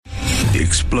the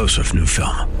explosive new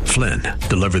film, Flynn,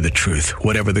 Deliver the Truth,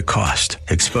 Whatever the Cost,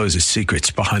 exposes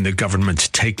secrets behind the government's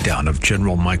takedown of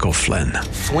General Michael Flynn.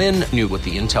 Flynn knew what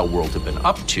the intel world had been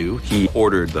up to. He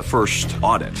ordered the first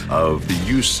audit of the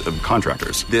use of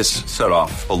contractors. This set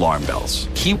off alarm bells.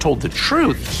 He told the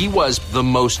truth. He was the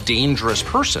most dangerous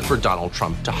person for Donald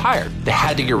Trump to hire. They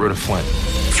had to get rid of Flynn.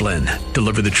 Flynn,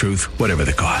 Deliver the Truth, Whatever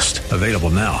the Cost. Available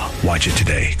now. Watch it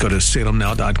today. Go to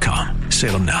salemnow.com.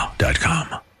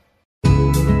 salemnow.com.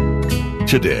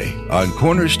 Today on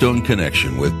Cornerstone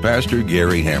Connection with Pastor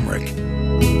Gary Hamrick. Real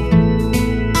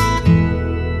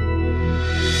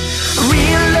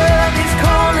love is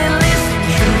calling, listen,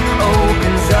 truth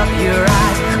opens up your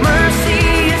eyes. Mercy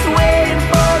is waiting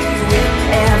for you with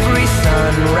every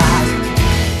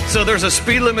sunrise. So there's a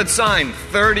speed limit sign,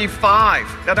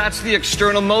 35. Now that's the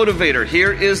external motivator.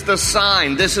 Here is the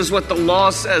sign. This is what the law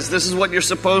says. This is what you're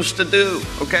supposed to do,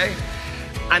 okay?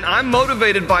 And I'm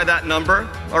motivated by that number,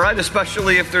 all right?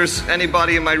 Especially if there's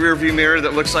anybody in my rearview mirror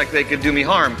that looks like they could do me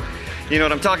harm. You know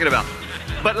what I'm talking about.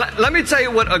 But let me tell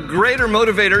you what a greater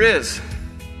motivator is.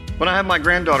 When I have my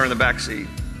granddaughter in the back seat,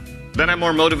 then I'm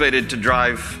more motivated to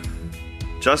drive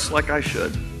just like I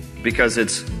should, because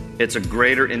it's a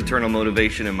greater internal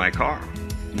motivation in my car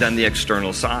than the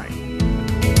external sign.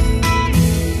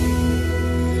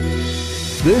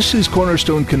 This is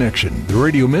Cornerstone Connection, the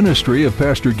radio ministry of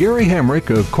Pastor Gary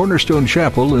Hamrick of Cornerstone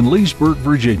Chapel in Leesburg,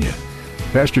 Virginia.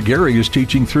 Pastor Gary is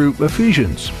teaching through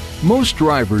Ephesians. Most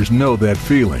drivers know that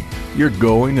feeling. You're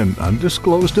going an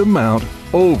undisclosed amount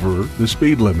over the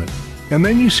speed limit, and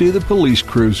then you see the police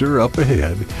cruiser up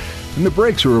ahead, and the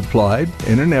brakes are applied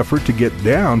in an effort to get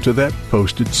down to that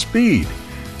posted speed.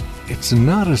 It's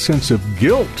not a sense of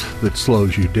guilt that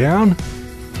slows you down.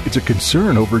 It's a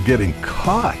concern over getting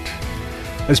caught.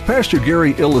 As Pastor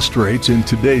Gary illustrates in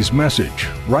today's message,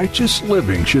 righteous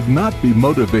living should not be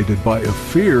motivated by a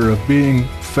fear of being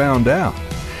found out.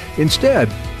 Instead,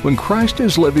 when Christ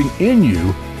is living in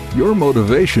you, your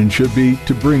motivation should be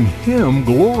to bring Him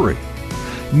glory.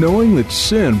 Knowing that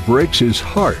sin breaks His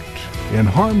heart and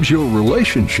harms your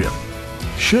relationship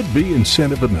should be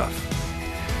incentive enough.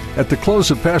 At the close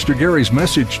of Pastor Gary's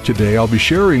message today, I'll be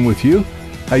sharing with you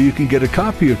how you can get a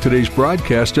copy of today's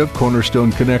broadcast of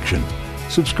Cornerstone Connection.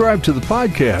 Subscribe to the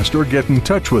podcast or get in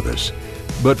touch with us.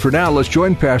 But for now, let's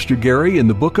join Pastor Gary in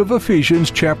the book of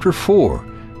Ephesians chapter 4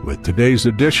 with today's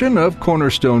edition of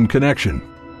Cornerstone Connection.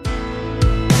 Hope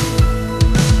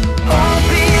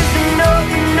is an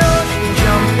open ocean,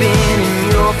 jump in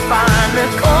and you'll find the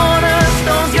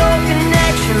cornerstones, your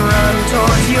connection, run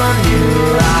towards your new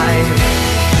life.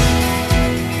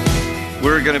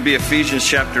 We're going to be Ephesians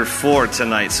chapter 4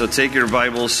 tonight, so take your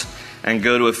Bibles and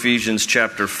go to Ephesians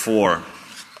chapter 4.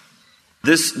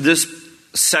 This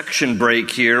section break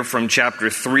here from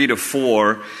chapter 3 to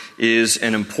 4 is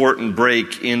an important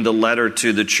break in the letter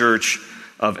to the church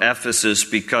of Ephesus,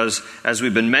 because, as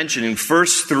we've been mentioning,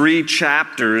 first 3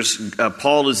 chapters,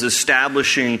 Paul is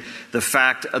establishing the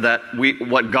fact that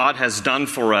what God has done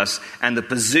for us and the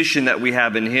position that we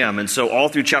have in Him. And so all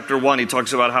through chapter 1, he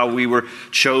talks about how we were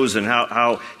chosen,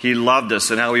 how He loved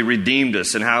us, and how He redeemed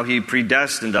us, and how He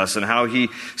predestined us, and how He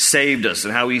saved us,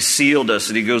 and how He sealed us.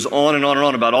 And he goes on and on and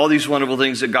on about all these wonderful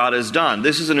things that God has done.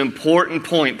 This is an important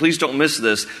point. Please don't miss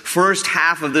this. First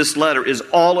half of this letter is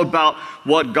all about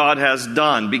what God has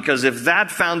done, because if that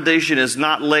foundation is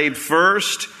not laid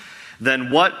first,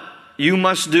 then what you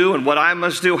must do and what I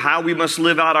must do, how we must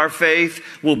live out our faith,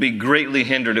 will be greatly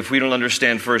hindered if we don't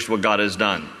understand first what God has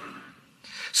done.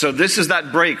 So this is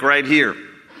that break right here.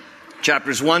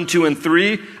 Chapters 1, 2, and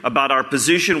 3 about our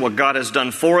position, what God has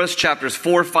done for us. Chapters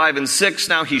 4, 5, and 6,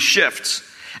 now he shifts.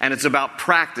 And it's about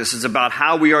practice. It's about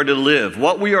how we are to live,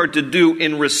 what we are to do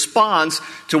in response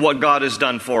to what God has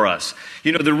done for us.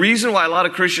 You know, the reason why a lot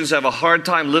of Christians have a hard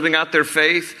time living out their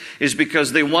faith is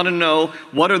because they want to know,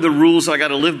 what are the rules I got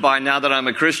to live by now that I'm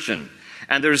a Christian?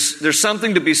 And there's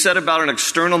something to be said about an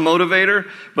external motivator,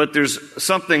 but there's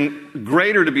something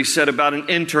greater to be said about an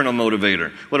internal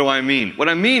motivator. What do I mean? What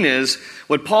I mean is,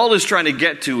 what Paul is trying to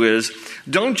get to is,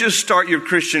 don't just start your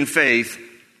Christian faith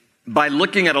by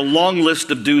looking at a long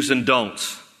list of do's and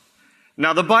don'ts.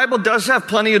 Now, the Bible does have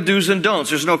plenty of do's and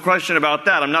don'ts. There's no question about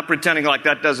that. I'm not pretending like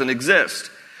that doesn't exist.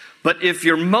 But if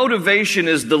your motivation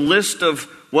is the list of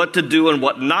what to do and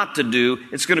what not to do,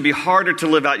 it's going to be harder to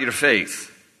live out your faith.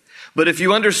 But if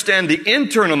you understand the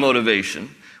internal motivation,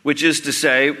 which is to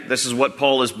say, this is what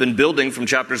Paul has been building from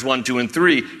chapters 1, 2, and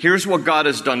 3. Here's what God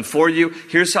has done for you.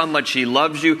 Here's how much He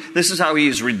loves you. This is how He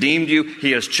has redeemed you.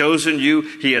 He has chosen you.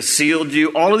 He has sealed you.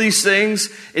 All of these things,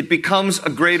 it becomes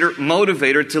a greater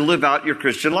motivator to live out your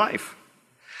Christian life.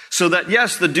 So that,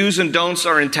 yes, the do's and don'ts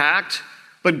are intact,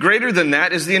 but greater than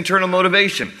that is the internal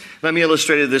motivation. Let me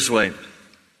illustrate it this way.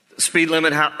 Speed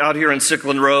limit out here on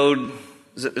Sickland Road,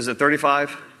 is it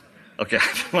 35? Okay,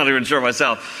 I'm not even sure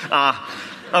myself.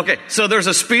 Okay, so there's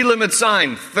a speed limit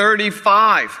sign,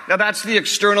 35. Now that's the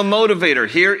external motivator.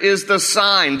 Here is the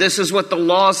sign. This is what the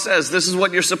law says. This is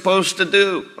what you're supposed to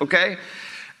do, okay?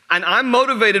 And I'm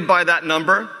motivated by that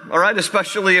number, all right?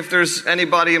 Especially if there's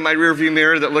anybody in my rearview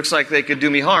mirror that looks like they could do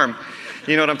me harm.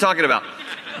 You know what I'm talking about.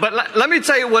 But let me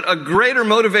tell you what a greater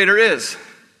motivator is.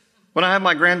 When I have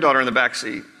my granddaughter in the back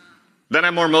seat, then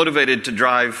I'm more motivated to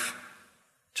drive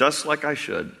just like I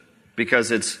should,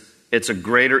 because it's a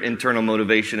greater internal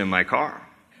motivation in my car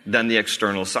than the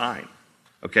external sign.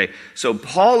 Okay, so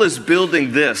Paul is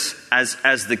building this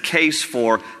as the case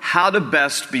for how to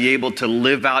best be able to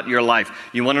live out your life.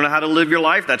 You want to know how to live your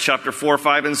life? That's chapter 4,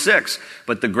 5, and 6.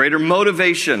 But the greater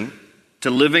motivation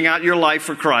to living out your life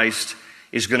for Christ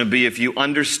is going to be if you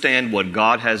understand what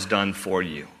God has done for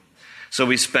you. So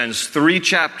he spends 3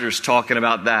 chapters talking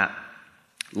about that.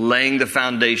 Laying the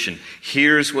foundation.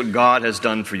 Here's what God has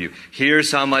done for you.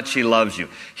 Here's how much He loves you.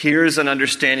 Here's an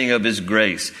understanding of His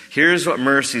grace. Here's what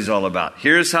mercy is all about.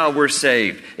 Here's how we're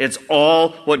saved. It's all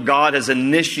what God has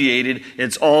initiated.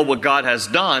 It's all what God has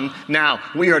done. Now,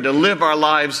 we are to live our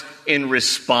lives in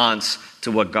response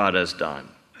to what God has done.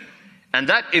 And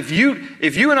that, if you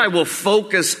and I will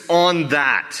focus on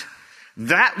that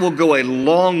will go a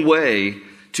long way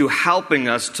to helping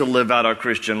us to live out our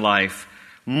Christian life,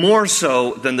 more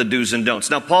so than the do's and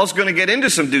don'ts. Now, Paul's going to get into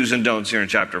some do's and don'ts here in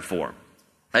chapter 4.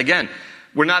 Again,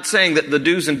 we're not saying that the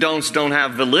do's and don'ts don't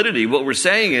have validity. What we're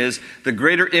saying is the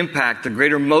greater impact, the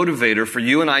greater motivator for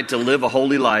you and I to live a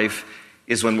holy life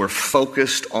is when we're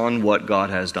focused on what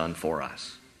God has done for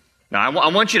us. Now, I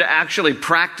want you to actually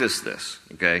practice this,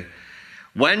 okay?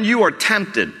 When you are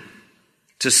tempted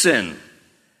to sin,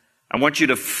 I want you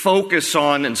to focus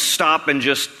on and stop and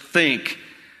just think,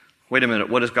 wait a minute,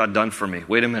 what has God done for me?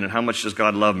 Wait a minute, how much does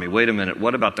God love me? Wait a minute,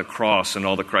 what about the cross and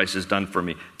all that Christ has done for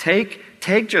me? Take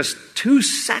just 2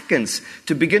 seconds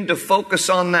to begin to focus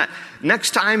on that.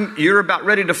 Next time you're about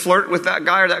ready to flirt with that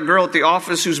guy or that girl at the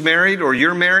office who's married or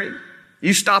you're married,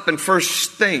 you stop and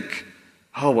first think,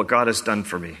 oh, what God has done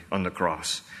for me on the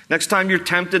cross. Next time you're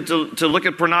tempted to look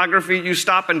at pornography, you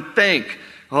stop and think,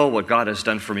 oh, what God has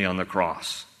done for me on the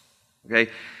cross.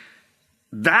 Okay?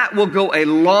 That will go a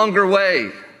longer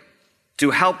way to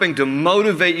helping to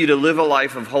motivate you to live a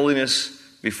life of holiness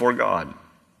before God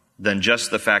than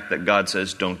just the fact that God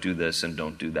says, don't do this and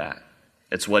don't do that.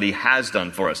 It's what He has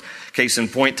done for us. Case in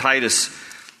point, Titus.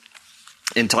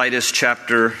 In Titus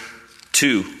chapter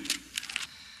 2,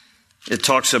 it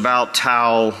talks about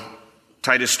how,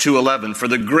 Titus 2:11, for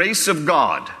the grace of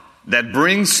God that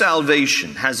brings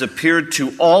salvation has appeared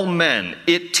to all men.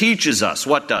 It teaches us,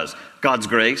 what does? God's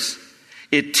grace.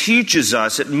 It teaches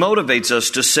us, it motivates us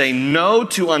to say no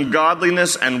to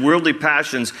ungodliness and worldly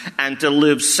passions and to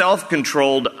live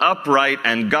self-controlled, upright,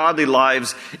 and godly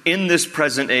lives in this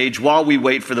present age while we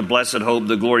wait for the blessed hope,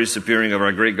 the glorious appearing of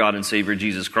our great God and Savior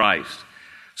Jesus Christ.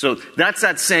 So that's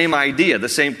that same idea, the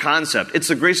same concept. It's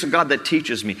the grace of God that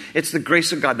teaches me. It's the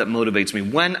grace of God that motivates me.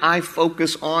 When I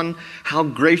focus on how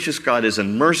gracious God is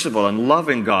and merciful and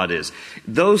loving God is,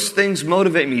 those things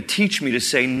motivate me, teach me to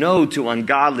say no to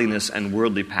ungodliness and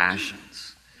worldly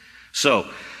passions. So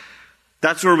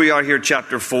that's where we are here,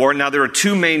 chapter 4. Now there are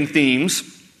 2 main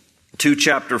themes to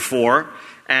chapter 4.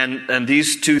 And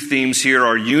these 2 themes here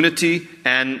are unity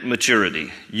and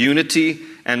maturity. Unity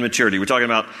and maturity. We're talking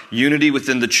about unity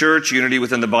within the church, unity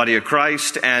within the body of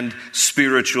Christ, and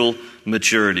spiritual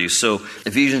maturity. So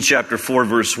Ephesians chapter 4,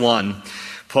 verse 1,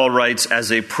 Paul writes,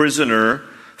 as a prisoner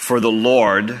for the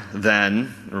Lord,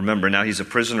 then, remember now he's a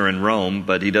prisoner in Rome,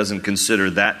 but he doesn't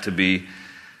consider that to be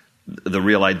the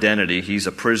real identity. He's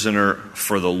a prisoner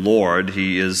for the Lord.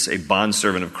 He is a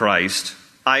bondservant of Christ.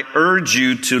 I urge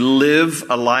you to live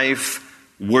a life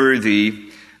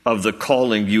worthy of the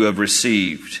calling you have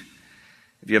received.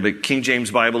 If you have a King James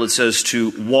Bible, it says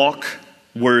to walk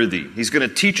worthy. He's going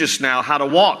to teach us now how to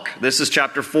walk. This is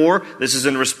chapter 4. This is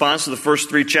in response to the first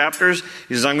 3 chapters.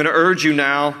 He says, I'm going to urge you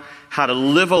now how to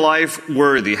live a life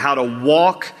worthy, how to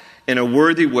walk in a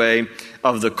worthy way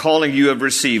of the calling you have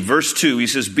received. Verse 2, he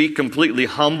says, be completely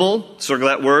humble. Circle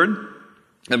that word.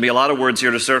 There'll be a lot of words here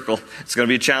to circle. It's going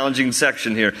to be a challenging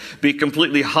section here. Be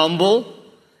completely humble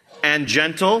and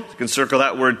gentle. You can circle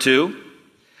that word too.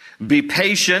 Be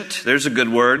patient, there's a good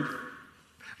word,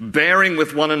 bearing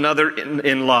with one another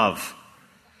in love.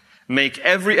 Make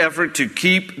every effort to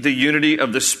keep the unity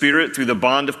of the Spirit through the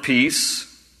bond of peace.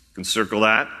 You can circle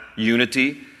that.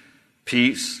 Unity,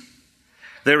 peace.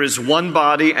 There is one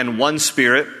body and one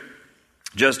Spirit,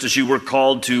 just as you were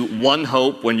called to one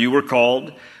hope when you were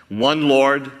called, one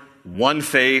Lord, one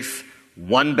faith,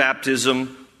 one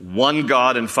baptism, one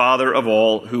God and Father of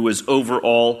all, who is over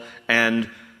all and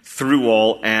through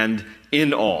all and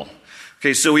in all.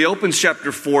 Okay, so he opens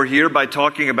chapter 4 here by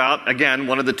talking about, again,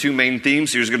 one of the two main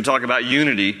themes here. He's going to talk about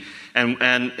unity.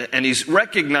 And he's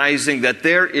recognizing that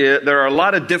there are a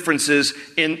lot of differences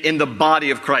in the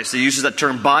body of Christ. He uses that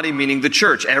term body, meaning the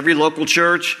church. Every local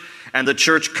church and the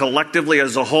church collectively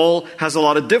as a whole has a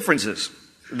lot of differences.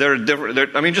 They're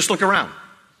different. Just look around.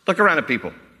 Look around at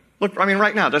people.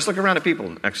 Right now, just look around at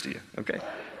people next to you. Okay,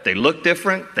 they look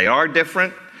different. They are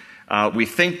different. We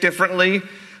think differently.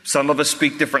 Some of us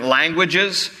speak different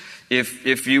languages.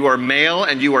 If you are male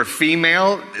and you are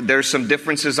female, there's some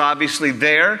differences obviously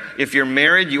there. If you're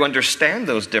married, you understand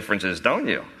those differences, don't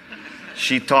you?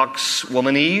 She talks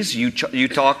womanese, you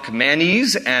talk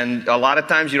manese, and a lot of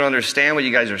times you don't understand what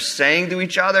you guys are saying to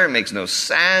each other. It makes no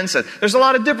sense. There's a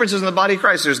lot of differences in the body of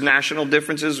Christ. There's national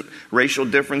differences, racial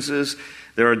differences.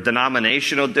 There are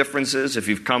denominational differences if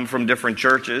you've come from different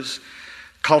churches.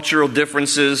 Cultural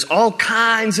differences, all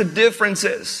kinds of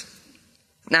differences.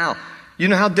 Now, you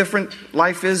know how different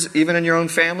life is even in your own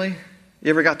family? You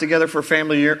ever got together for a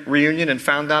family reunion and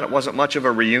found out it wasn't much of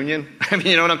a reunion?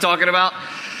 You know what I'm talking about?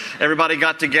 Everybody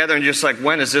got together and just like,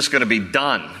 when is this going to be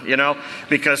done?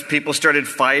 Because people started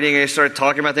fighting and they started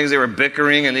talking about things. They were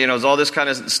bickering and, there's all this kind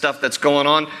of stuff that's going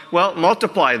on. Well,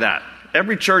 multiply that.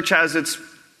 Every church has its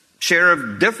share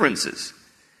of differences.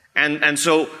 And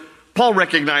so Paul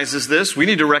recognizes this. We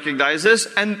need to recognize this.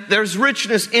 And there's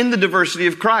richness in the diversity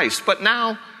of Christ. But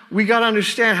now we got to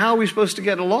understand how we're supposed to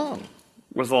get along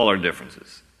with all our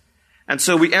differences. And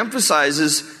so he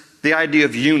emphasizes the idea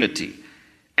of unity.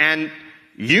 And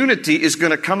unity is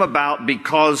going to come about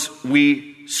because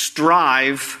we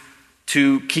strive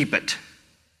to keep it.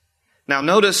 Now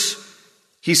notice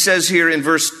he says here in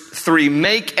verse 3,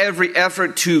 make every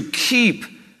effort to keep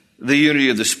the unity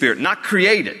of the Spirit, not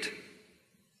create it.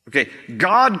 Okay,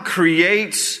 God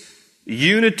creates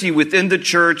unity within the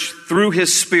church through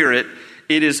His Spirit.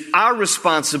 It is our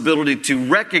responsibility to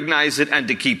recognize it and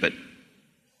to keep it.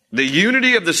 The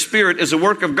unity of the Spirit is a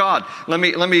work of God. Let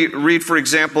me read, for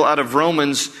example, out of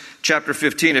Romans chapter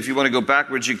 15. If you want to go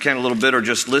backwards, you can a little bit, or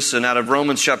just listen. Out of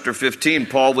Romans chapter 15,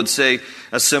 Paul would say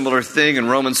a similar thing in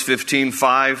Romans 15,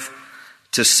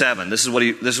 5-7. This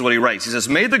is what he writes. He says,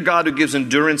 may the God who gives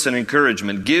endurance and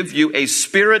encouragement give you a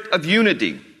spirit of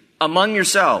unity among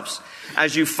yourselves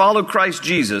as you follow Christ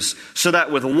Jesus, so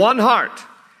that with one heart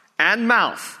and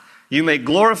mouth you may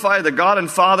glorify the God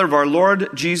and Father of our Lord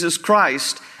Jesus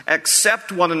Christ.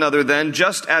 Accept one another then,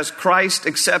 just as Christ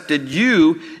accepted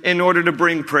you in order to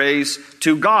bring praise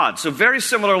to God. So very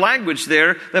similar language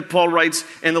there that Paul writes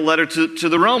in the letter to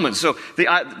the Romans, to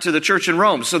the church in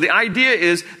Rome. So the idea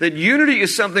is that unity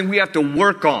is something we have to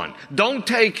work on. Don't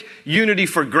take unity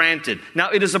for granted. Now,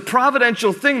 it is a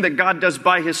providential thing that God does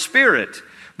by His Spirit.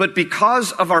 But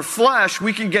because of our flesh,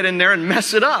 we can get in there and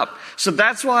mess it up. So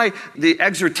that's why the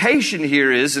exhortation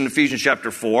here is in Ephesians chapter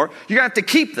 4, you have to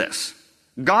keep this.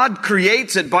 God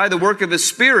creates it by the work of His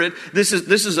Spirit. This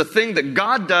is a thing that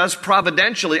God does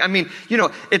providentially.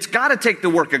 It's got to take the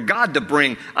work of God to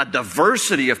bring a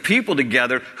diversity of people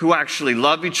together who actually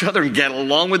love each other and get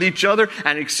along with each other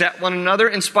and accept one another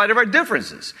in spite of our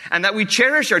differences. And that we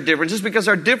cherish our differences because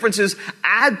our differences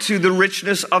add to the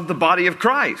richness of the body of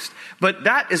Christ. But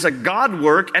that is a God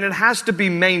work, and it has to be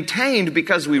maintained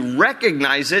because we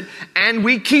recognize it and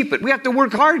we keep it. We have to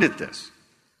work hard at this.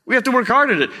 We have to work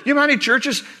hard at it. You know how many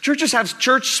churches have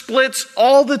church splits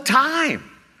all the time.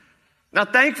 Now,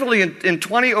 thankfully, in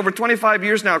over 25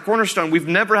 years now at Cornerstone, we've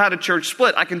never had a church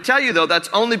split. I can tell you, though, that's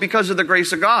only because of the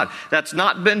grace of God. That's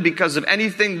not been because of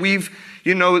anything we've,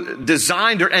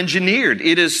 designed or engineered.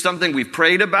 It is something we've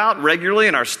prayed about regularly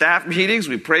in our staff meetings.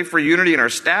 We pray for unity in our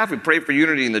staff. We pray for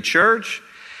unity in the church.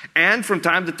 And from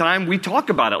time to time, we talk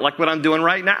about it, like what I'm doing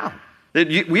right now.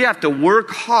 We have to work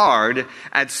hard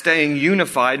at staying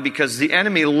unified because the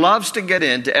enemy loves to get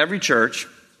into every church,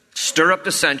 stir up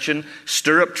dissension,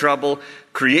 stir up trouble,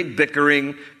 create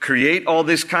bickering, create all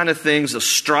these kind of things, of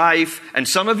strife. And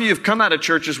some of you have come out of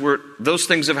churches where those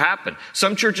things have happened.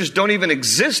 Some churches don't even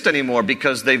exist anymore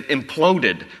because they've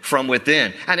imploded from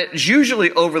within. And it's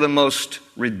usually over the most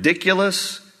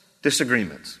ridiculous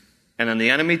disagreements. And then the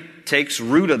enemy takes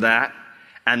root of that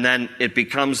And then it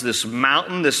becomes this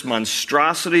mountain, this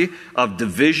monstrosity of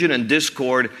division and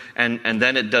discord, and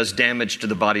then it does damage to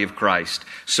the body of Christ.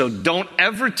 So don't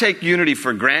ever take unity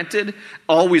for granted.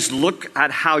 Always look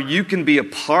at how you can be a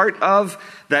part of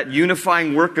that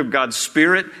unifying work of God's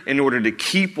Spirit in order to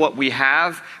keep what we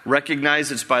have.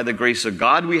 Recognize it's by the grace of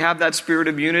God we have that spirit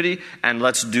of unity, and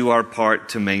let's do our part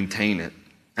to maintain it.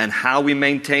 And how we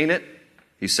maintain it,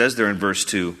 he says there in verse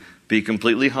 2, be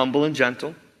completely humble and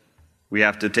gentle. We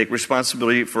have to take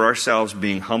responsibility for ourselves,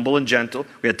 being humble and gentle.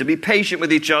 We have to be patient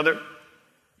with each other.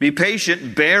 Be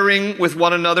patient, bearing with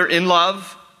one another in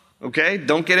love. Okay?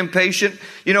 Don't get impatient.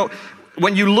 You know,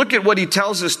 when you look at what he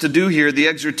tells us to do here, the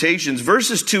exhortations,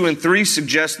 verses 2 and 3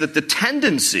 suggest that the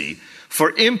tendency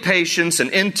for impatience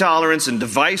and intolerance and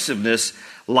divisiveness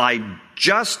lie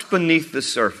just beneath the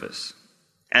surface.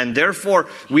 And therefore,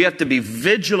 we have to be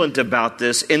vigilant about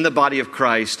this in the body of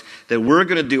Christ, that we're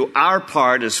going to do our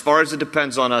part as far as it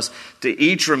depends on us to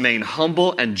each remain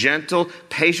humble and gentle,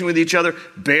 patient with each other,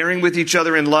 bearing with each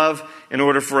other in love, in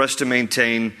order for us to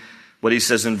maintain what he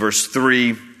says in verse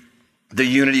 3, the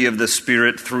unity of the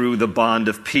Spirit through the bond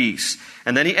of peace.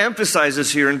 And then he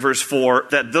emphasizes here in verse 4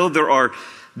 that though there are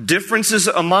differences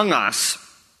among us,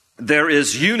 there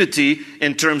is unity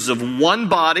in terms of one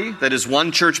body, that is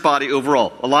one church body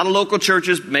overall. A lot of local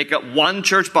churches make up one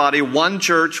church body, one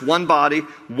church, one body,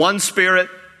 one Spirit,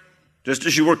 just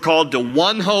as you were called to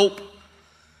one hope.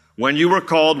 When you were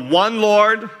called one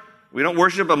Lord, we don't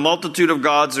worship a multitude of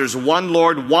gods. There's one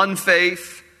Lord, one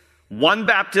faith, one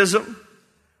baptism,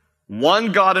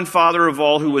 one God and Father of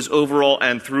all, who is over all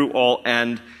and through all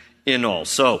and in all.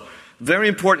 So, very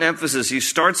important emphasis. He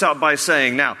starts out by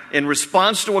saying, now, in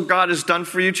response to what God has done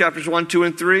for you, chapters 1, 2,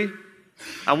 and 3,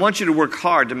 I want you to work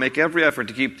hard to make every effort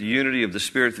to keep the unity of the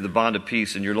Spirit through the bond of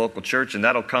peace in your local church, and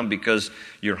that'll come because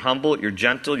you're humble, you're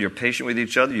gentle, you're patient with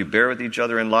each other, you bear with each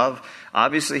other in love.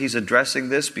 Obviously, he's addressing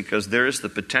this because there is the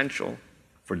potential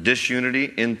for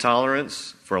disunity,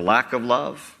 intolerance, for lack of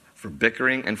love, for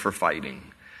bickering, and for fighting.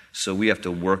 So we have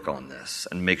to work on this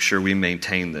and make sure we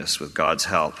maintain this with God's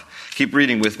help. Keep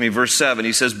reading with me. Verse 7,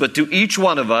 he says, but to each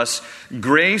one of us,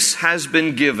 grace has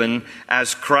been given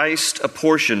as Christ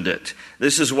apportioned it.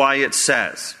 This is why it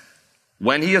says,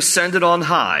 when he ascended on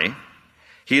high,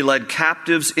 he led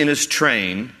captives in his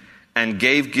train and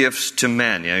gave gifts to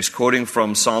men. Yeah, he's quoting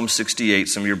from Psalm 68.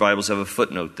 Some of your Bibles have a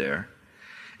footnote there.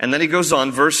 And then he goes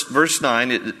on, verse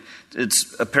 9,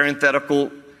 it's a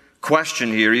parenthetical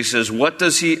question here. He says, what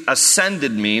does he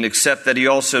ascended mean except that he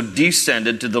also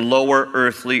descended to the lower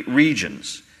earthly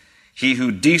regions? He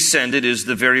who descended is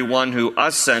the very one who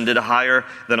ascended higher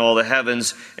than all the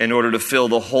heavens in order to fill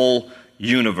the whole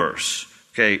universe.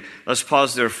 Okay, let's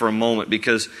pause there for a moment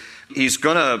because he's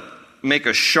going to make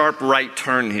a sharp right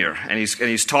turn here. And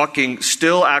he's talking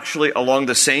still actually along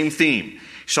the same theme.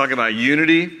 He's talking about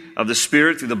unity of the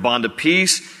Spirit through the bond of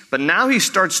peace. But now he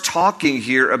starts talking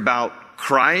here about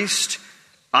Christ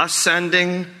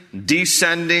ascending,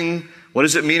 descending. What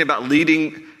does it mean about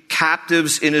leading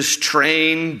captives in his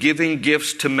train, giving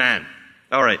gifts to men?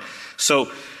 All right,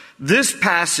 so this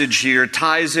passage here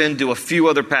ties into a few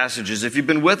other passages. If you've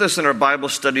been with us in our Bible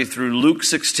study through Luke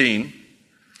 16,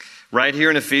 right here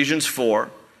in Ephesians 4,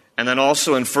 and then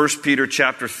also in 1 Peter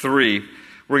chapter 3,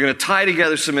 we're going to tie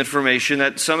together some information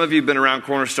that some of you have been around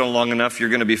Cornerstone long enough, you're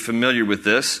going to be familiar with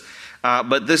this.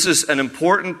 But this is an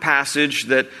important passage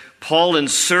that Paul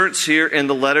inserts here in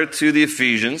the letter to the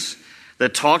Ephesians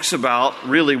that talks about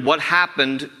really what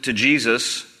happened to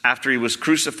Jesus after he was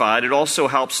crucified. It also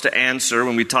helps to answer,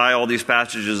 when we tie all these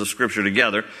passages of Scripture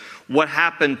together, what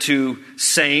happened to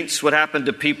saints, what happened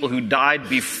to people who died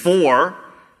before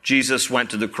Jesus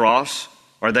went to the cross.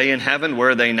 Are they in heaven?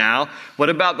 Where are they now? What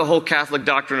about the whole Catholic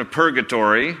doctrine of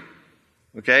purgatory?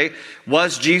 Okay,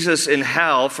 was Jesus in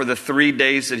hell for the 3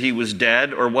 days that he was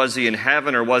dead, or was he in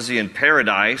heaven, or was he in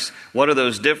paradise? What are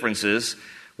those differences?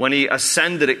 When he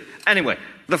ascended, anyway,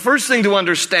 the first thing to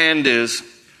understand is,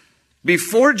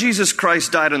 before Jesus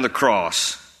Christ died on the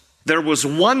cross, there was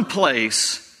one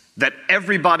place that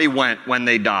everybody went when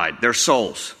they died, their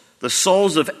souls. The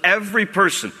souls of every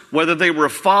person, whether they were a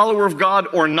follower of God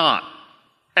or not.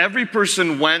 Every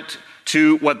person went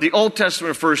to what the Old Testament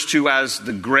refers to as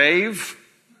the grave.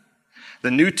 The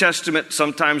New Testament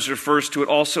sometimes refers to it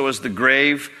also as the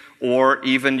grave, or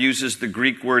even uses the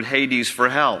Greek word Hades for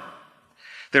hell.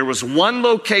 There was one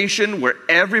location where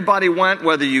everybody went,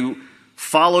 whether you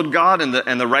followed God and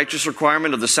the righteous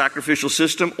requirement of the sacrificial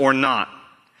system or not.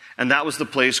 And that was the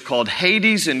place called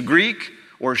Hades in Greek,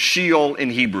 or Sheol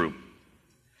in Hebrew.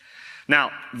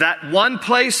 Now, that one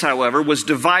place, however, was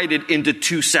divided into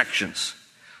two sections.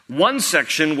 One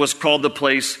section was called the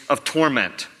place of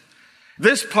torment.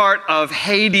 This part of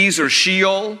Hades or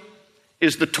Sheol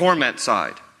is the torment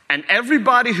side. And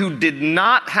everybody who did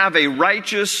not have a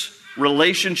righteous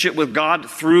relationship with God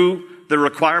through the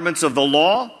requirements of the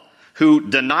law, who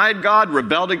denied God,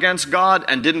 rebelled against God,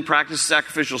 and didn't practice the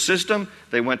sacrificial system,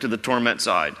 they went to the torment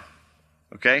side.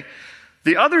 Okay?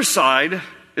 The other side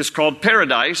is called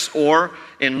paradise, or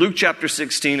in Luke chapter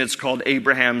 16, it's called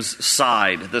Abraham's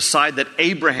side, the side that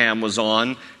Abraham was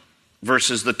on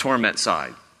versus the torment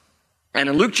side. And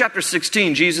in Luke chapter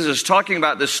 16, Jesus is talking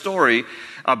about this story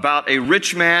about a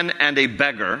rich man and a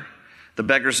beggar. The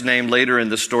beggar's name later in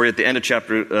the story at the end of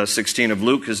chapter 16 of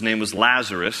Luke, his name was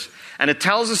Lazarus. And it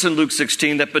tells us in Luke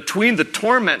 16 that between the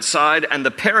torment side and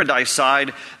the paradise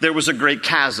side, there was a great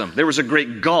chasm. There was a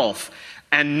great gulf.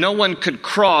 And no one could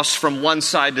cross from one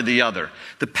side to the other.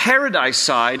 The paradise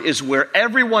side is where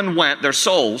everyone went, their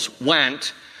souls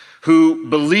went, who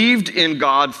believed in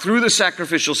God through the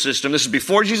sacrificial system. This is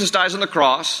before Jesus dies on the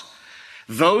cross.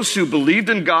 Those who believed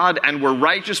in God and were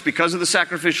righteous because of the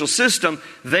sacrificial system,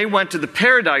 they went to the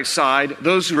paradise side.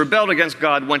 Those who rebelled against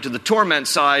God went to the torment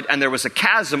side, and there was a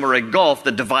chasm or a gulf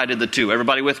that divided the two.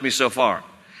 Everybody with me so far?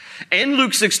 In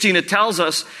Luke 16, it tells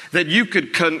us that you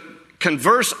could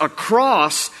converse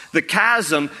across the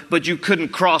chasm, but you couldn't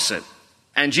cross it.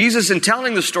 And Jesus, in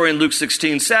telling the story in Luke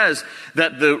 16, says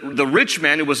that the rich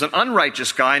man, who was an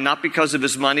unrighteous guy, not because of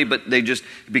his money, but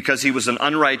because he was an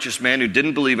unrighteous man who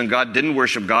didn't believe in God, didn't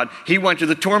worship God, he went to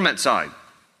the torment side.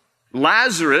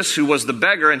 Lazarus, who was the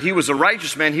beggar, and he was a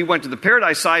righteous man, he went to the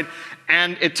paradise side.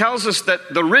 And it tells us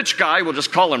that the rich guy, we'll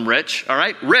just call him Rich, all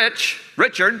right?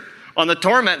 Richard, on the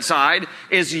torment side,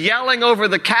 is yelling over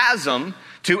the chasm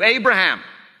to Abraham,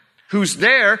 who's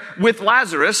there with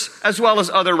Lazarus, as well as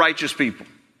other righteous people.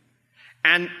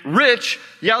 And Rich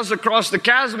yells across the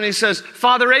chasm and he says,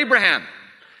 Father Abraham,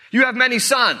 you have many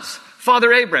sons.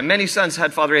 Father Abraham. Many sons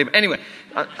had Father Abraham. Anyway,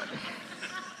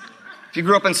 if you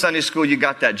grew up in Sunday school, you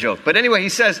got that joke. But anyway, he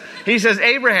says,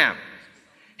 Abraham,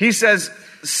 he says,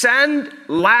 send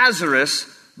Lazarus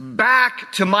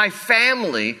back to my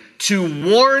family to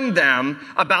warn them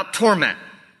about torment.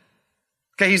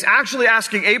 Okay, he's actually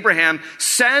asking Abraham,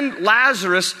 send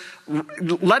Lazarus,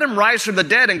 let him rise from the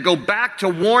dead and go back to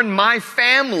warn my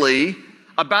family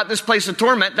about this place of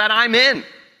torment that I'm in.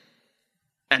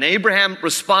 And Abraham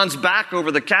responds back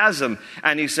over the chasm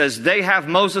and he says, they have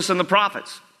Moses and the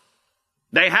prophets.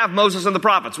 They have Moses and the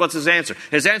prophets. What's his answer?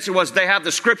 His answer was, they have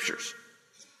the scriptures.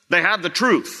 They have the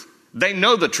truth. They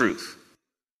know the truth.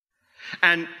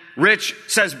 And Rich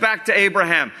says back to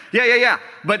Abraham, yeah,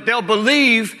 but they'll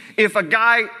believe if a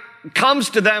guy comes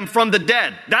to them from the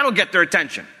dead. That'll get their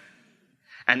attention.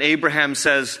 And Abraham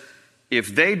says,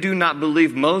 if they do not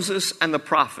believe Moses and the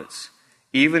prophets,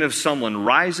 even if someone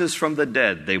rises from the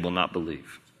dead, they will not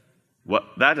believe.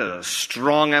 That is a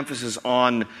strong emphasis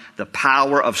on the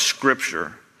power of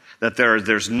Scripture, that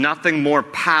there's nothing more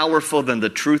powerful than the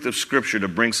truth of Scripture to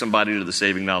bring somebody to the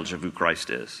saving knowledge of who Christ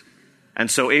is. And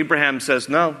so Abraham says,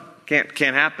 no,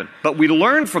 can't happen. But we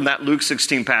learn from that Luke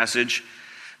 16 passage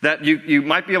that you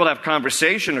might be able to have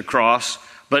conversation across,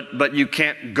 but you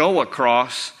can't go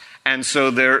across. And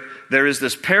so there is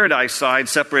this paradise side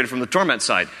separated from the torment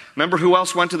side. Remember who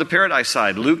else went to the paradise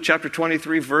side? Luke chapter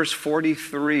 23, verse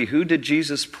 43. Who did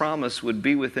Jesus promise would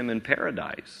be with him in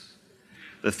paradise?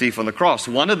 The thief on the cross.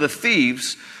 One of the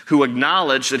thieves who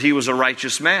acknowledged that he was a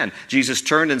righteous man. Jesus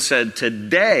turned and said,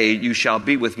 today you shall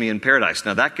be with me in paradise.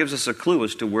 Now that gives us a clue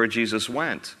as to where Jesus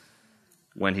went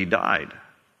when he died.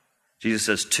 Jesus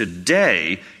says,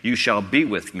 today you shall be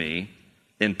with me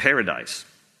in paradise.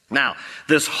 Now,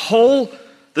 this whole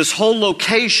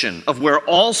location of where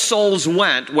all souls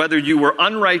went, whether you were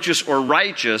unrighteous or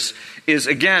righteous, is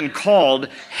again called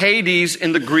Hades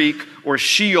in the Greek or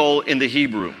Sheol in the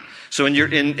Hebrew. So in your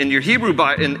Hebrew,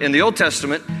 in the Old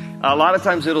Testament, a lot of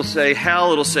times it'll say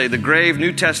hell, it'll say the grave.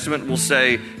 New Testament will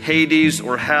say Hades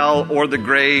or hell or the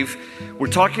grave. We're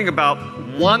talking about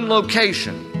one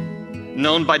location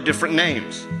known by different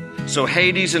names. So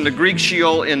Hades in the Greek,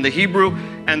 Sheol in the Hebrew,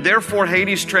 and therefore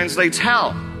Hades translates hell.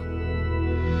 Open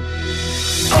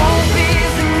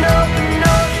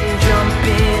ocean, jump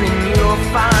in and you'll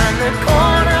find the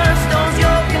cornerstones,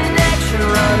 your connection,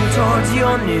 run towards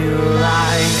your new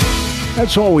life.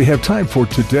 That's all we have time for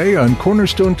today on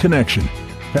Cornerstone Connection.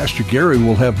 Pastor Gary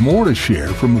will have more to share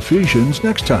from Ephesians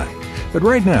next time. But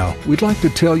right now, we'd like to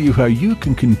tell you how you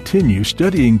can continue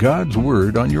studying God's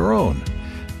Word on your own.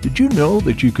 Did you know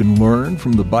that you can learn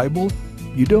from the Bible?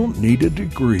 You don't need a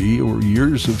degree or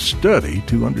years of study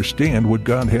to understand what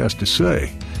God has to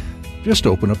say. Just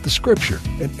open up the Scripture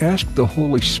and ask the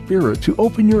Holy Spirit to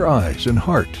open your eyes and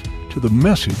heart to the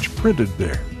message printed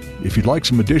there. If you'd like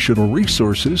some additional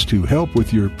resources to help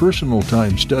with your personal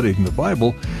time studying the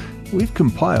Bible, we've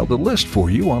compiled a list for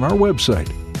you on our website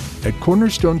at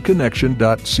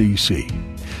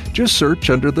cornerstoneconnection.cc. Just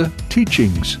search under the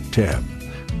Teachings tab.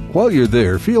 While you're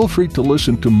there, feel free to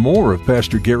listen to more of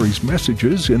Pastor Gary's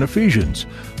messages in Ephesians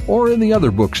or in the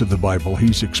other books of the Bible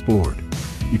he's explored.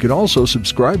 You can also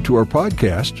subscribe to our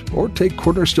podcast or take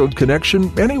Cornerstone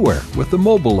Connection anywhere with the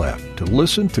mobile app to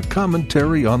listen to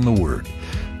commentary on the Word.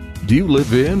 Do you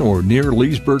live in or near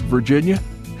Leesburg, Virginia?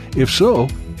 If so,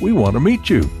 we want to meet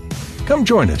you. Come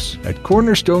join us at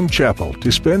Cornerstone Chapel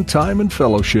to spend time in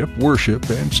fellowship, worship,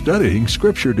 and studying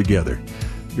Scripture together.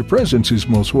 Your presence is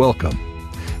most welcome.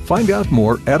 Find out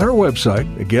more at our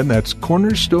website. Again, that's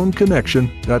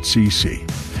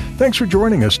cornerstoneconnection.cc. Thanks for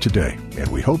joining us today, and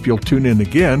we hope you'll tune in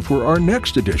again for our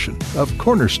next edition of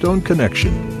Cornerstone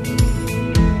Connection.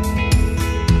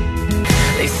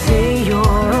 They say you're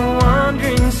a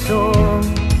wandering soul,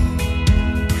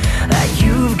 that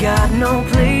you've got no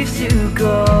place to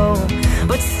go,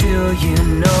 but still you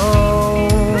know,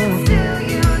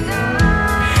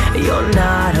 you're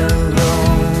not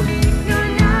alone.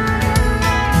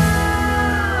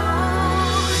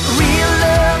 Real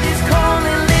love is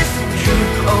calling, listen,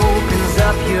 truth opens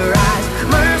up your eyes.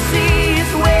 Mercy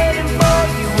is waiting for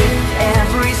you with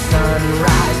every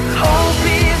sunrise. Hope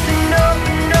is an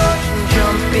open ocean,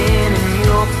 jump in and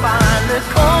you'll find the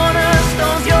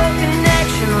cornerstones, your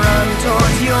connection, run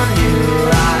towards your new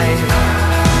life.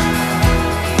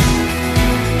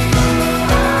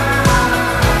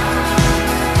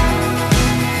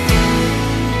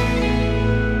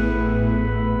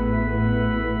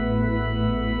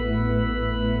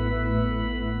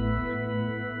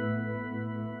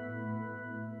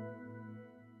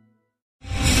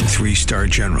 Three-star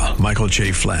General Michael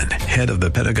J. Flynn, head of the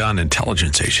Pentagon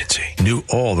Intelligence Agency, knew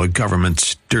all the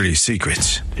government's dirty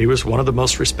secrets. He was one of the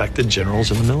most respected generals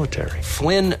in the military.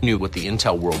 Flynn knew what the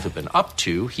intel world had been up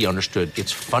to. He understood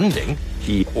its funding.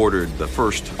 He ordered the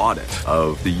first audit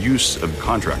of the use of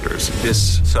contractors.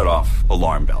 This set off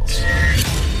alarm bells.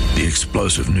 The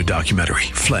explosive new documentary,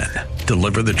 Flynn,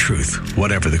 Deliver the Truth,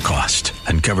 Whatever the Cost,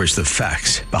 uncovers the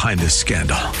facts behind this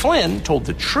scandal. Flynn told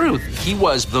the truth. He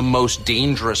was the most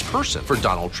dangerous person for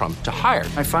Donald Trump to hire.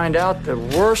 I find out the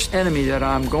worst enemy that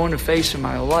I'm going to face in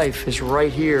my life is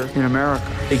right here in America.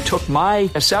 They took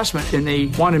my assessment and they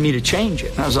wanted me to change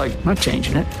it. And I was like, I'm not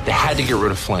changing it. They had to get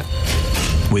rid of Flynn.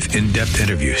 With in-depth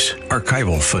interviews,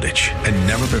 archival footage, and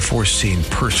never-before-seen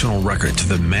personal records of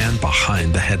the man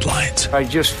behind the headlines. I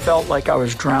just felt like I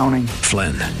was drowning.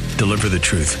 Flynn, Deliver the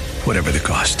Truth, Whatever the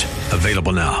Cost.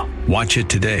 Available now. Watch it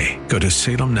today. Go to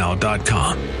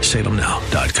salemnow.com.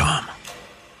 salemnow.com.